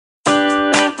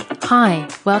Hi,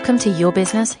 welcome to Your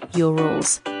Business, Your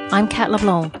Rules. I'm Kat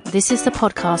LeBlanc. This is the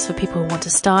podcast for people who want to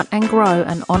start and grow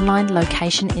an online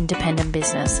location-independent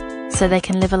business so they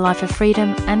can live a life of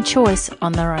freedom and choice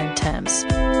on their own terms.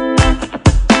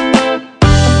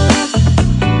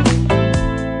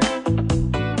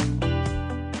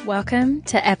 Welcome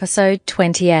to episode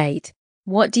 28.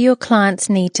 What do your clients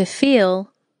need to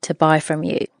feel to buy from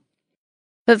you?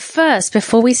 But first,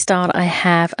 before we start, I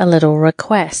have a little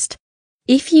request.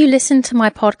 If you listen to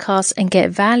my podcast and get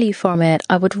value from it,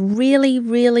 I would really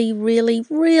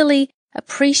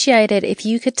appreciate it if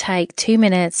you could take 2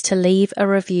 minutes to leave a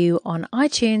review on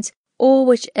iTunes or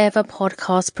whichever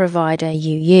podcast provider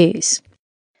you use.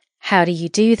 How do you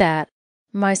do that?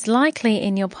 Most likely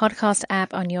in your podcast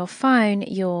app on your phone,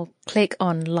 you'll click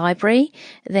on Library,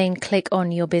 then click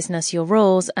on Your Business, Your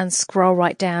Rules and scroll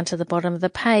right down to the bottom of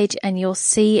the page and you'll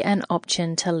see an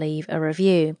option to leave a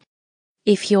review.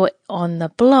 If you're on the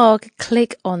blog,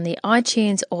 click on the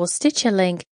iTunes or Stitcher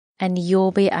link and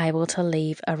you'll be able to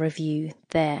leave a review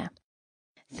there.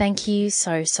 Thank you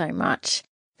so much.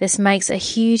 This makes a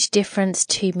huge difference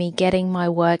to me getting my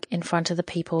work in front of the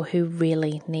people who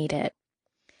really need it.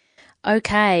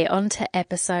 Okay, on to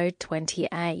episode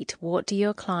 28. What do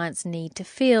your clients need to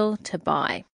feel to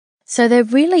buy? So there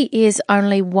really is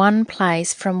only one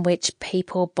place from which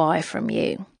people buy from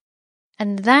you.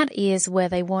 And that is where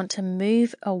they want to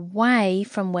move away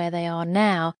from where they are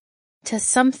now to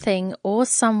something or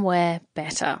somewhere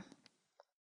better.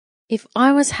 If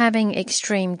I was having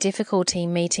extreme difficulty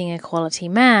meeting a quality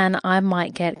man, I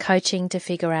might get coaching to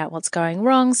figure out what's going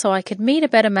wrong so I could meet a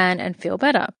better man and feel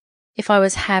better. If I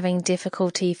was having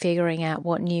difficulty figuring out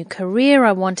what new career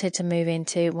I wanted to move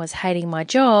into and was hating my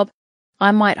job, I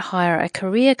might hire a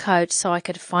career coach so I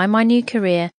could find my new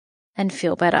career and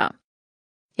feel better.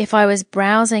 If I was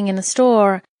browsing in a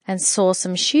store and saw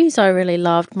some shoes I really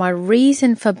loved, my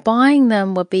reason for buying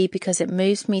them would be because it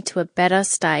moves me to a better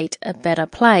state, a better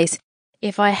place.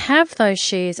 If I have those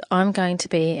shoes, I'm going to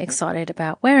be excited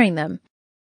about wearing them.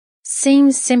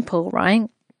 Seems simple, right?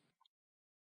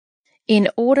 In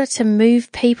order to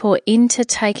move people into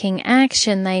taking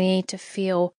action, they need to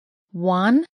feel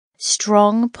 1.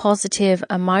 Strong positive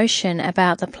emotion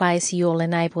about the place you'll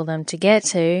enable them to get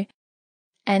to,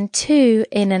 and 2.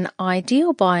 In an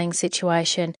ideal buying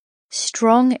situation,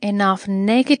 strong enough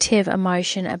negative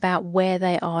emotion about where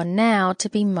they are now to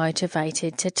be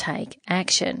motivated to take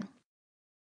action.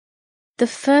 The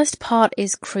first part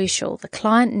is crucial. The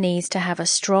client needs to have a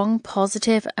strong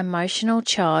positive emotional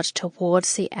charge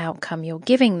towards the outcome you're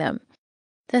giving them.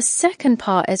 The second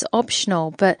part is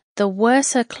optional, but the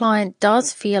worse a client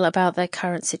does feel about their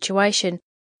current situation,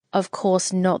 of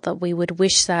course not that we would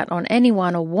wish that on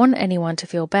anyone or want anyone to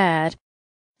feel bad,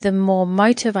 the more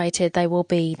motivated they will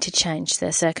be to change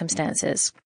their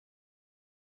circumstances.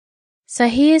 So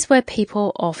here's where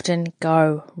people often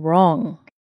go wrong.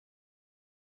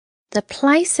 The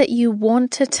place that you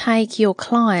want to take your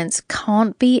clients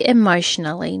can't be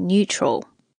emotionally neutral.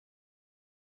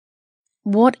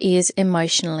 What is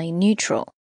emotionally neutral?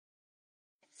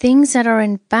 Things that are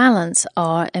in balance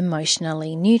are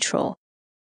emotionally neutral.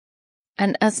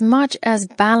 And as much as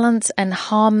balance and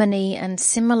harmony and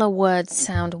similar words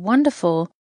sound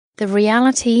wonderful, the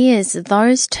reality is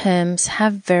those terms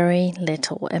have very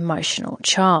little emotional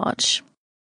charge.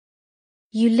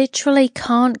 You literally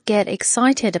can't get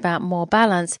excited about more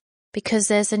balance because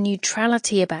there's a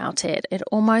neutrality about it. It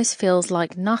almost feels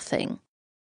like nothing.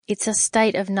 It's a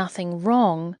state of nothing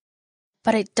wrong,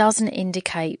 but it doesn't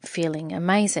indicate feeling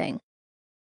amazing.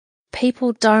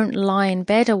 People don't lie in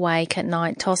bed awake at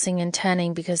night tossing and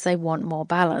turning because they want more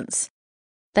balance.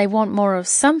 They want more of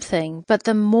something, but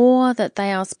the more that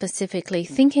they are specifically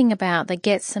thinking about that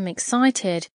gets them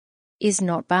excited is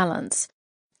not balance.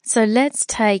 So let's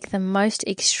take the most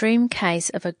extreme case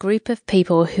of a group of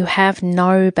people who have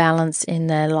no balance in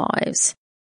their lives.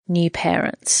 New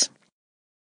parents.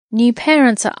 New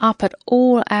parents are up at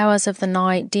all hours of the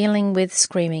night dealing with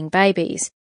screaming babies.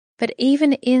 But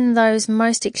even in those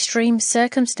most extreme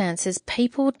circumstances,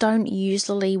 people don't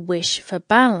usually wish for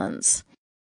balance.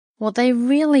 What they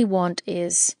really want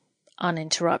is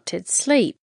uninterrupted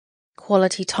sleep,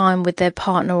 quality time with their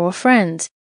partner or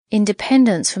friends,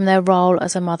 independence from their role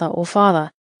as a mother or father,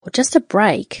 or just a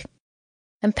break.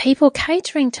 And people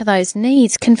catering to those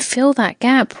needs can fill that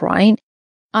gap, right?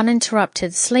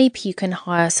 Uninterrupted sleep, you can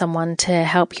hire someone to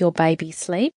help your baby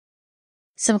sleep.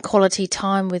 Some quality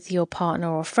time with your partner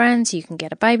or friends, you can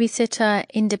get a babysitter.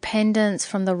 Independence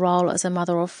from the role as a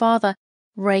mother or father,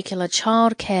 regular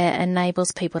childcare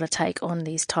enables people to take on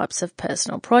these types of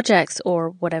personal projects or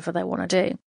whatever they want to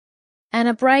do. And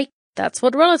a break, that's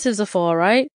what relatives are for,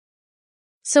 right?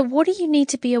 So what do you need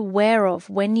to be aware of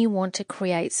when you want to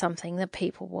create something that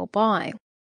people will buy?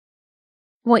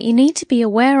 What you need to be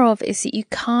aware of is that you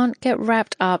can't get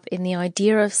wrapped up in the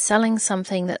idea of selling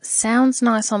something that sounds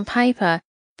nice on paper,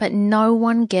 but no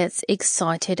one gets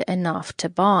excited enough to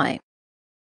buy.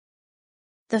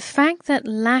 The fact that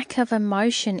lack of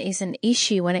emotion is an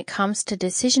issue when it comes to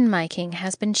decision making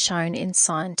has been shown in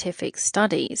scientific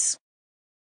studies.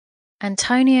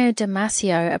 Antonio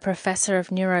Damasio, a professor of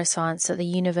neuroscience at the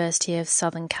University of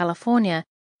Southern California,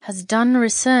 has done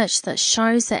research that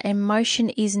shows that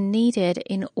emotion is needed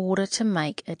in order to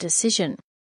make a decision.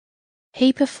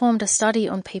 He performed a study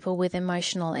on people with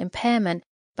emotional impairment,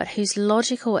 but whose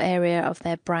logical area of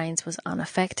their brains was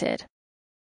unaffected.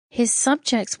 His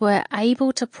subjects were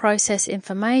able to process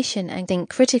information and think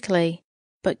critically,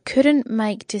 but couldn't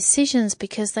make decisions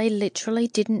because they literally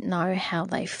didn't know how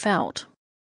they felt.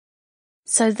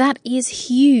 So that is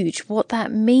huge. What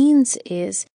that means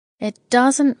is it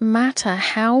doesn't matter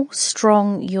how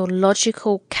strong your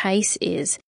logical case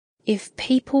is. If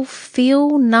people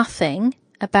feel nothing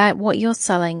about what you're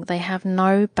selling, they have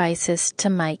no basis to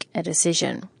make a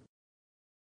decision.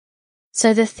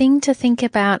 So the thing to think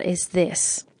about is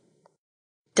this.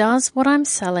 Does what I'm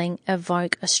selling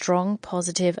evoke a strong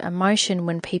positive emotion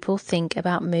when people think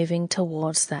about moving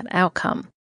towards that outcome?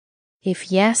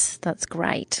 If yes, that's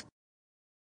great.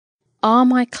 Are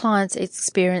my clients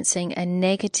experiencing a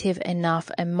negative enough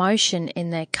emotion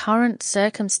in their current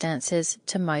circumstances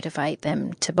to motivate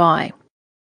them to buy?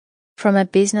 From a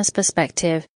business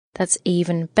perspective, that's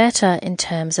even better in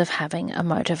terms of having a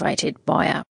motivated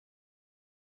buyer.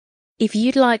 If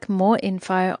you'd like more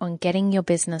info on getting your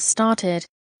business started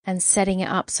and setting it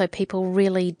up so people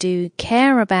really do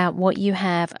care about what you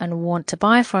have and want to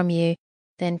buy from you,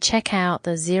 then check out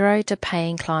the Zero to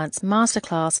Paying Clients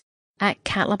Masterclass at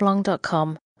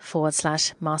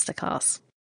catleblanc.com/masterclass.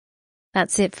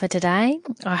 That's it for today.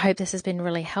 I hope this has been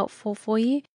really helpful for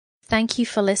you. Thank you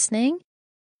for listening.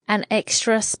 An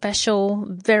extra special,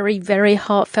 very, very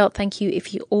heartfelt thank you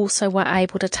if you also were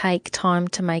able to take time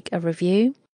to make a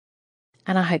review.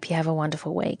 And I hope you have a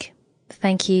wonderful week.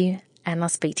 Thank you, and I'll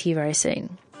speak to you very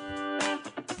soon.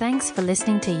 Thanks for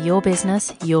listening to Your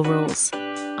Business, Your Rules.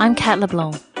 I'm Kat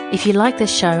LeBlanc. If you like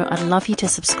this show, I'd love you to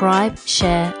subscribe,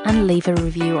 share, and leave a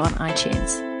review on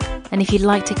iTunes. And if you'd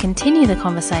like to continue the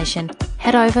conversation,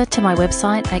 head over to my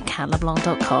website at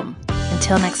catleblanc.com.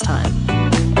 Until next time.